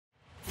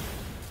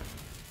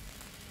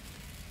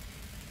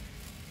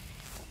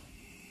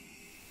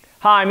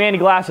Hi, I'm Andy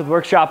Glass with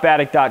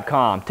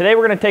WorkshopAddict.com. Today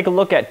we're going to take a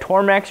look at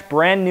Tormek's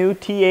brand new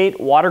T8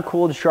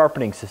 water-cooled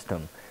sharpening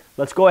system.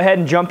 Let's go ahead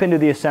and jump into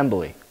the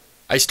assembly.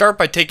 I start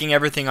by taking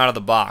everything out of the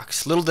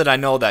box. Little did I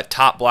know that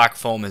top black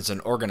foam is an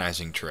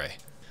organizing tray.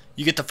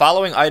 You get the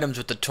following items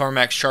with the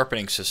Tormek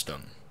sharpening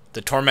system: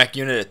 the Tormek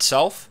unit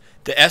itself,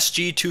 the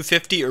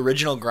SG250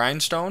 original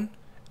grindstone,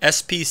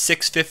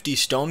 SP650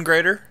 stone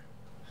grater,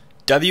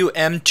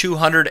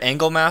 WM200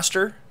 angle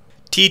master,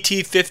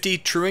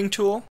 TT50 truing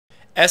tool,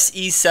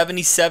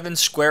 SE77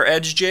 square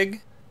edge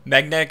jig,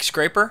 magnetic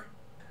scraper,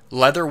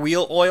 leather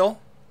wheel oil,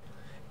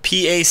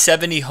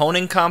 PA70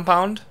 honing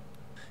compound,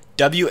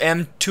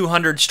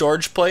 WM200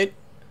 storage plate,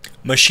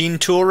 machine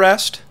tool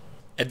rest,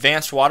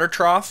 advanced water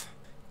trough,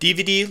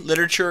 DVD,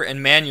 literature,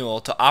 and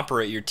manual to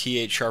operate your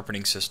T8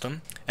 sharpening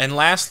system, and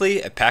lastly,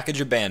 a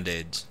package of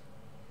Band-Aids.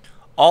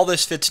 All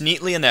this fits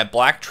neatly in that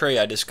black tray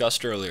I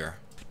discussed earlier.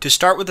 To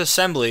start with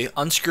assembly,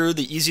 unscrew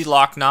the Easy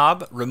Lock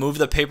knob, remove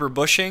the paper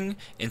bushing,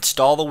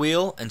 install the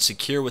wheel, and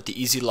secure with the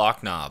Easy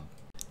Lock knob.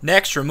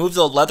 Next, remove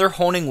the leather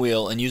honing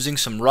wheel and using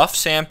some rough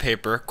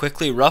sandpaper,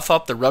 quickly rough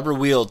up the rubber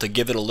wheel to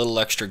give it a little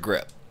extra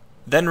grip.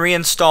 Then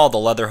reinstall the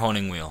leather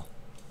honing wheel.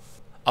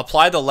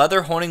 Apply the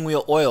leather honing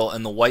wheel oil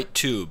in the white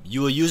tube. You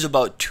will use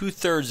about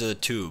 2/3 of the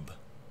tube.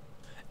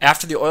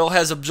 After the oil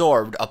has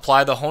absorbed,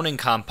 apply the honing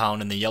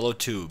compound in the yellow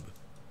tube.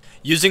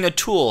 Using a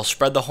tool,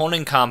 spread the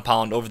honing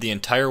compound over the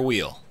entire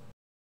wheel.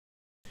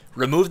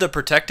 Remove the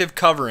protective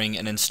covering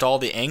and install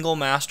the Angle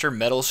Master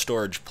metal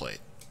storage plate.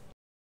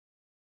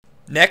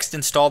 Next,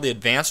 install the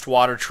advanced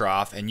water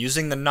trough and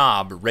using the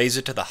knob, raise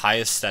it to the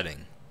highest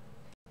setting.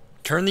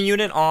 Turn the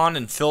unit on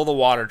and fill the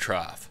water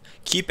trough.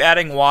 Keep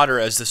adding water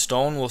as the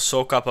stone will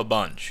soak up a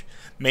bunch.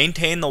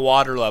 Maintain the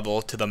water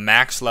level to the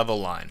max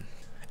level line.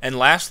 And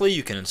lastly,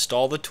 you can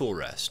install the tool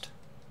rest.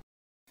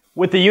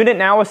 With the unit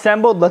now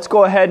assembled, let's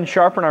go ahead and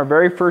sharpen our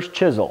very first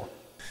chisel.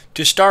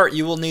 To start,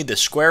 you will need the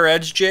square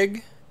edge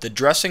jig, the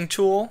dressing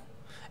tool,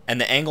 and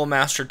the Angle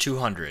Master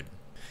 200.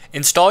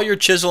 Install your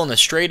chisel in the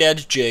straight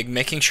edge jig,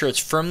 making sure it's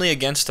firmly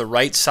against the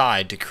right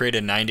side to create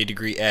a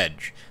 90-degree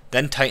edge.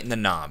 Then tighten the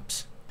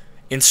knobs.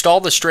 Install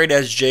the straight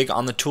edge jig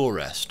on the tool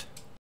rest.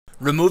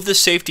 Remove the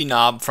safety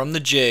knob from the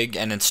jig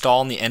and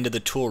install on the end of the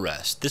tool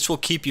rest. This will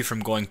keep you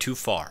from going too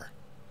far.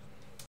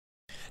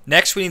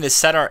 Next, we need to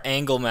set our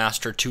Angle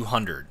Master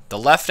 200. The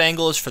left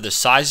angle is for the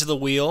size of the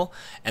wheel,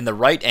 and the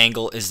right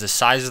angle is the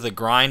size of the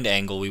grind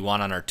angle we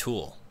want on our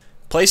tool.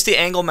 Place the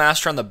Angle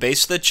Master on the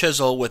base of the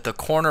chisel with the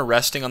corner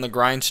resting on the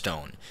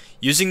grindstone.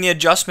 Using the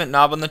adjustment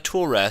knob on the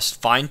tool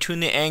rest, fine-tune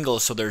the angle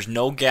so there's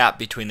no gap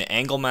between the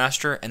Angle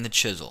Master and the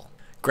chisel.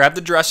 Grab the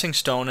dressing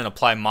stone and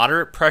apply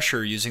moderate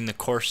pressure using the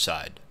coarse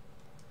side.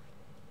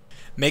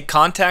 Make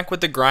contact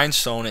with the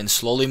grindstone and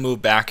slowly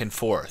move back and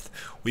forth.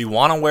 We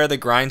want to wear the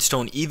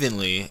grindstone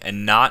evenly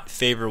and not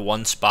favor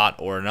one spot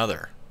or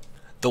another.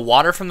 The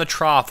water from the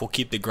trough will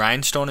keep the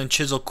grindstone and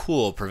chisel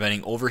cool,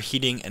 preventing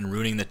overheating and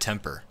ruining the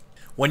temper.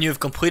 When you have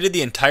completed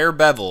the entire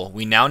bevel,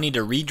 we now need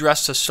to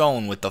redress the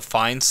stone with the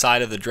fine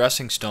side of the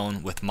dressing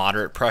stone with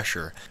moderate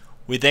pressure.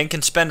 We then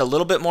can spend a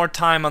little bit more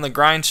time on the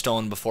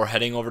grindstone before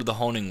heading over to the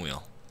honing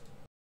wheel.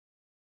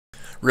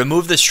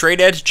 Remove the straight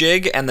edge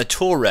jig and the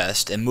tool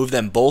rest and move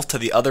them both to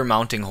the other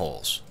mounting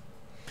holes.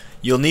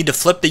 You'll need to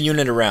flip the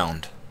unit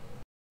around.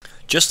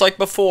 Just like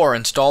before,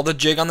 install the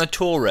jig on the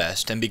tool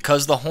rest, and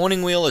because the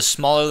honing wheel is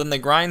smaller than the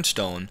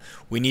grindstone,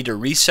 we need to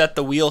reset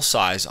the wheel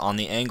size on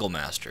the Angle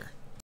Master.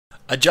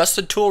 Adjust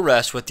the tool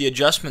rest with the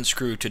adjustment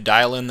screw to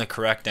dial in the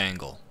correct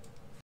angle.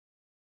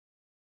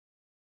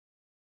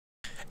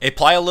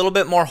 Apply a little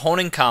bit more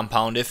honing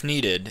compound if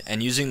needed,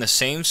 and using the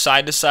same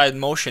side-to-side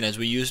motion as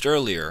we used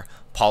earlier,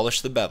 polish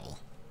the bevel.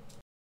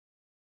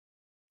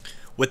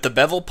 With the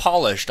bevel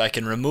polished, I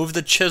can remove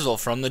the chisel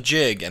from the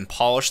jig and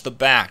polish the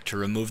back to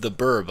remove the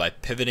burr by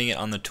pivoting it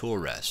on the tool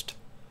rest.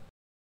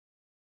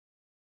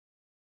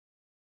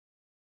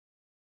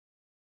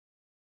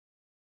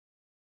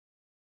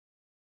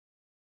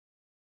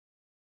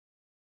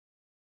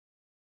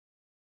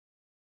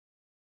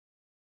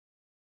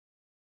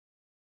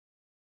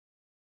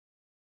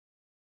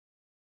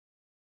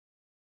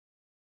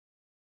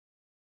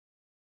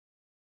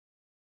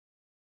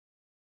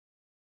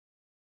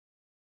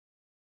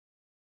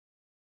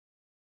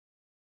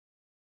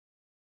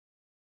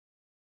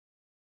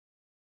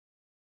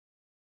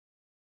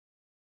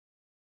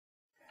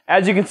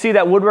 As you can see,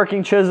 that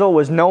woodworking chisel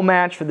was no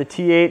match for the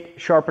T8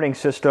 sharpening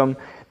system.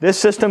 This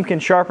system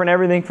can sharpen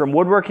everything from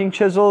woodworking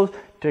chisels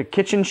to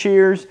kitchen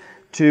shears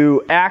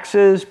to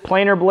axes,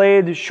 planer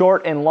blades,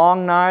 short and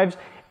long knives.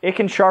 It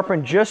can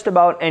sharpen just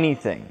about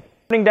anything.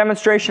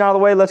 Demonstration out of the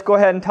way, let's go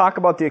ahead and talk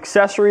about the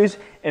accessories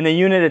and the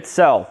unit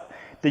itself.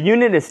 The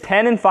unit is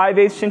 10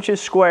 5/8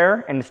 inches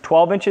square and it's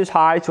 12 inches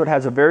high, so it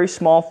has a very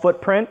small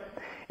footprint.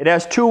 It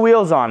has two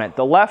wheels on it.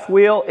 The left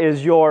wheel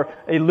is your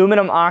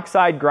aluminum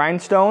oxide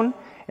grindstone,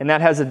 and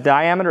that has a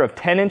diameter of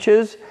 10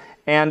 inches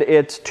and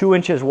it's 2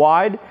 inches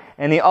wide.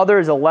 And the other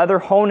is a leather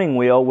honing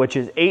wheel, which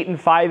is 8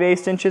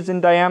 5/8 inches in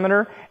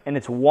diameter and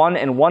it's 1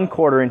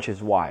 1/4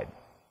 inches wide.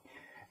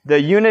 The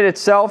unit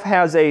itself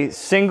has a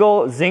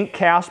single zinc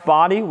cast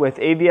body with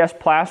ABS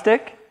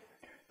plastic.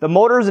 The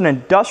motor is an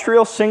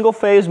industrial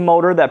single-phase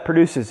motor that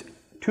produces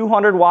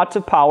 200 watts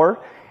of power.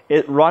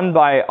 It's run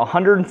by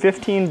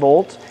 115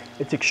 volts.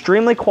 It's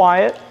extremely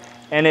quiet,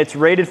 and it's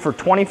rated for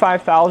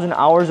 25,000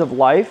 hours of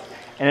life,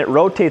 and it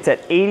rotates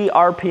at 80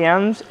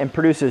 RPMs and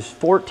produces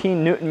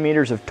 14 Newton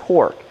meters of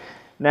torque.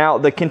 Now,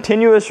 the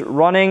continuous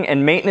running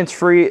and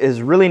maintenance-free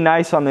is really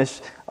nice on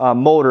this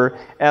motor,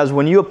 as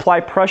when you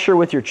apply pressure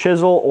with your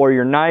chisel or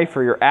your knife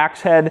or your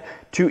axe head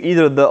to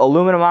either the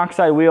aluminum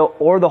oxide wheel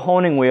or the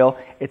honing wheel,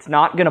 it's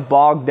not going to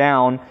bog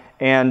down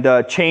and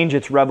change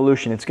its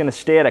revolution. It's going to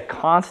stay at a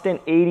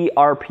constant 80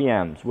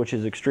 RPMs, which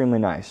is extremely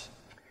nice.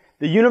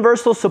 The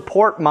universal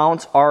support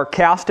mounts are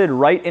casted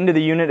right into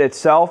the unit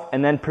itself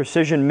and then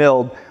precision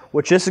milled,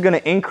 which this is going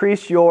to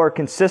increase your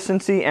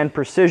consistency and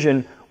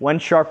precision when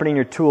sharpening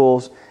your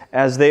tools,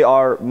 as they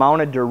are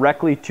mounted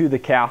directly to the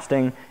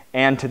casting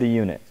and to the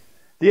unit.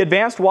 The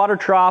advanced water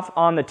trough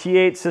on the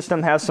T8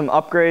 system has some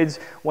upgrades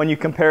when you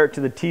compare it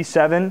to the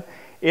T7.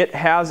 It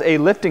has a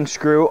lifting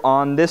screw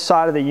on this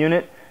side of the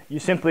unit. You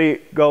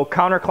simply go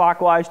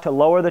counterclockwise to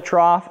lower the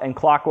trough and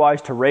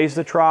clockwise to raise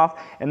the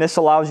trough, and this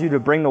allows you to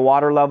bring the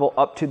water level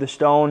up to the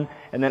stone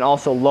and then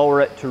also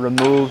lower it to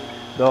remove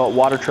the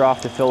water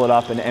trough to fill it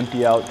up and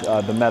empty out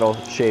the metal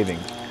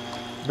shavings.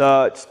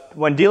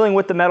 When dealing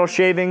with the metal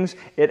shavings,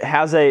 it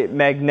has a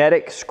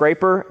magnetic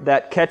scraper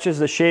that catches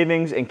the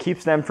shavings and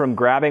keeps them from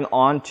grabbing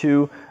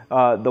onto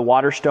the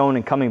water stone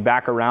and coming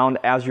back around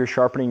as you're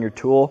sharpening your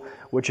tool,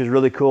 which is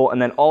really cool.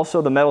 And then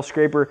also the metal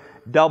scraper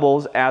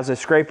doubles as a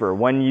scraper.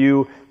 When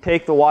you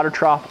take the water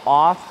trough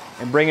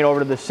off and bring it over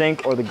to the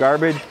sink or the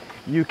garbage,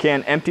 you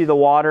can empty the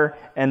water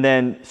and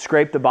then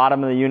scrape the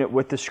bottom of the unit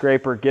with the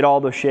scraper, get all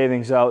those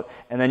shavings out,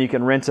 and then you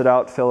can rinse it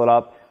out, fill it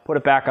up, put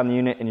it back on the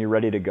unit, and you're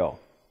ready to go.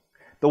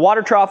 The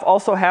water trough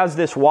also has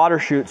this water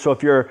chute, so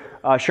if you're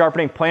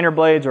sharpening planer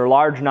blades or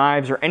large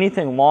knives or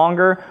anything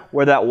longer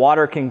where that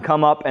water can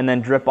come up and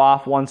then drip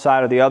off one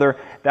side or the other,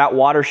 that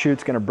water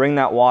chute's going to bring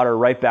that water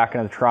right back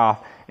into the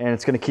trough, and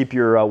it's going to keep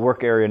your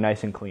work area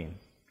nice and clean.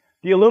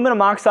 The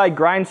aluminum oxide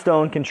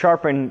grindstone can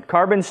sharpen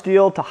carbon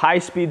steel to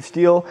high-speed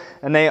steel,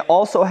 and they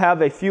also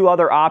have a few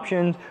other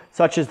options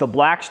such as the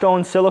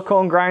Blackstone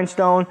silicone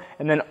grindstone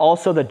and then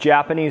also the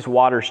Japanese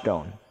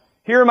Waterstone.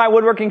 Here in my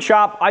woodworking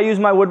shop, I use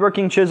my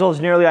woodworking chisels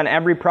nearly on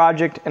every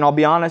project, and I'll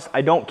be honest,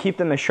 I don't keep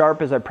them as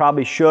sharp as I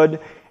probably should,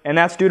 and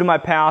that's due to my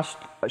past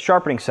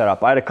sharpening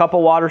setup. I had a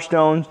couple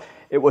Waterstones.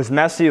 It was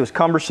messy, it was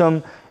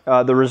cumbersome,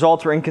 the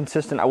results were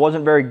inconsistent. I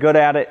wasn't very good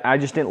at it, I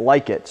just didn't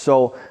like it.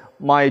 So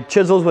my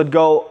chisels would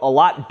go a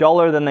lot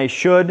duller than they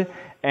should,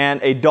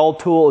 and a dull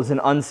tool is an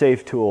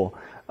unsafe tool.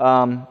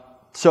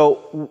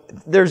 So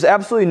there's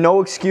absolutely no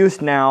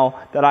excuse now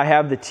that I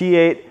have the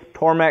T8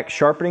 Tormek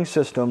sharpening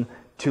system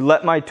to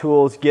let my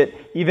tools get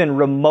even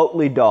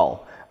remotely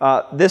dull.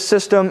 This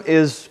system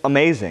is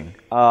amazing.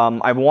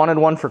 I've wanted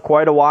one for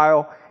quite a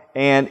while,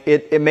 and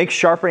it makes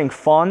sharpening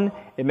fun,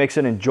 it makes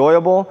it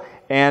enjoyable,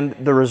 and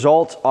the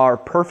results are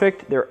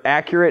perfect, they're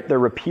accurate, they're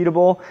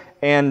repeatable,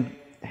 and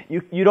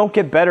you don't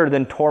get better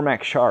than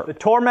Tormek Sharp. The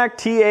Tormek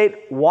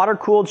T8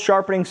 water-cooled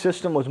sharpening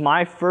system was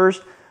my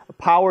first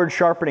powered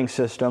sharpening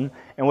system,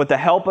 and with the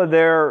help of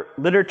their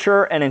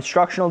literature and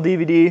instructional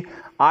DVD,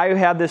 I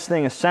had this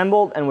thing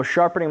assembled and was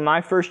sharpening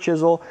my first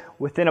chisel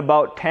within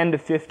about 10 to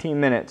 15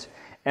 minutes.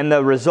 And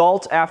the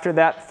results after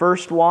that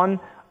first one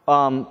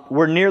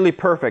were nearly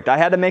perfect. I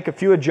had to make a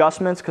few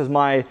adjustments because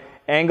my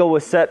angle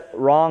was set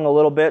wrong a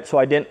little bit, so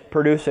I didn't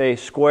produce a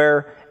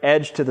square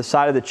edge to the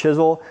side of the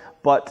chisel,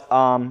 but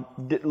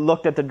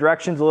looked at the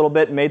directions a little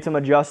bit, made some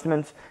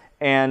adjustments,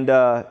 and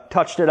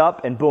touched it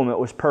up, and boom, it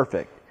was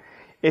perfect.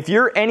 If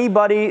you're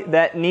anybody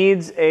that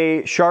needs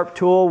a sharp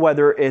tool,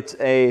 whether it's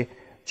a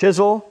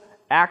chisel,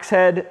 axe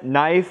head,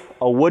 knife,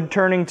 a wood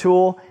turning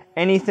tool,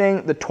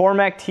 anything, the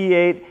Tormek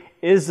T8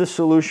 is the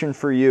solution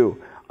for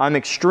you. I'm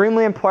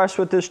extremely impressed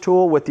with this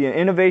tool, with the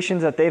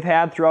innovations that they've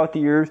had throughout the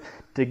years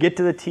to get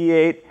to the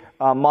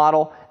T8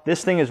 model.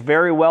 This thing is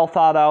very well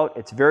thought out,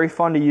 it's very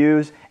fun to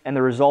use, and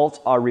the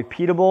results are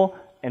repeatable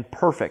and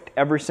perfect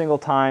every single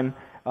time,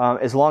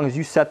 as long as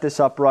you set this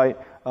up right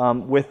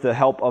with the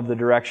help of the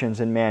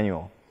directions and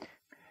manual.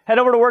 Head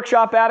over to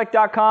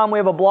WorkshopAddict.com. We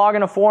have a blog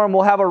and a forum.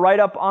 We'll have a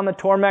write-up on the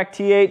Tormek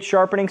T8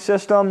 sharpening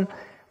system.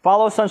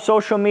 Follow us on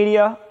social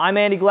media. I'm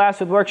Andy Glass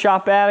with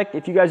Workshop Addict.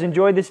 If you guys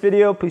enjoyed this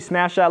video, please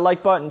smash that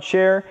like button,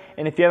 share,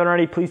 and if you haven't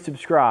already, please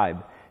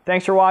subscribe.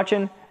 Thanks for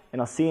watching,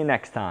 and I'll see you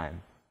next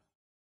time.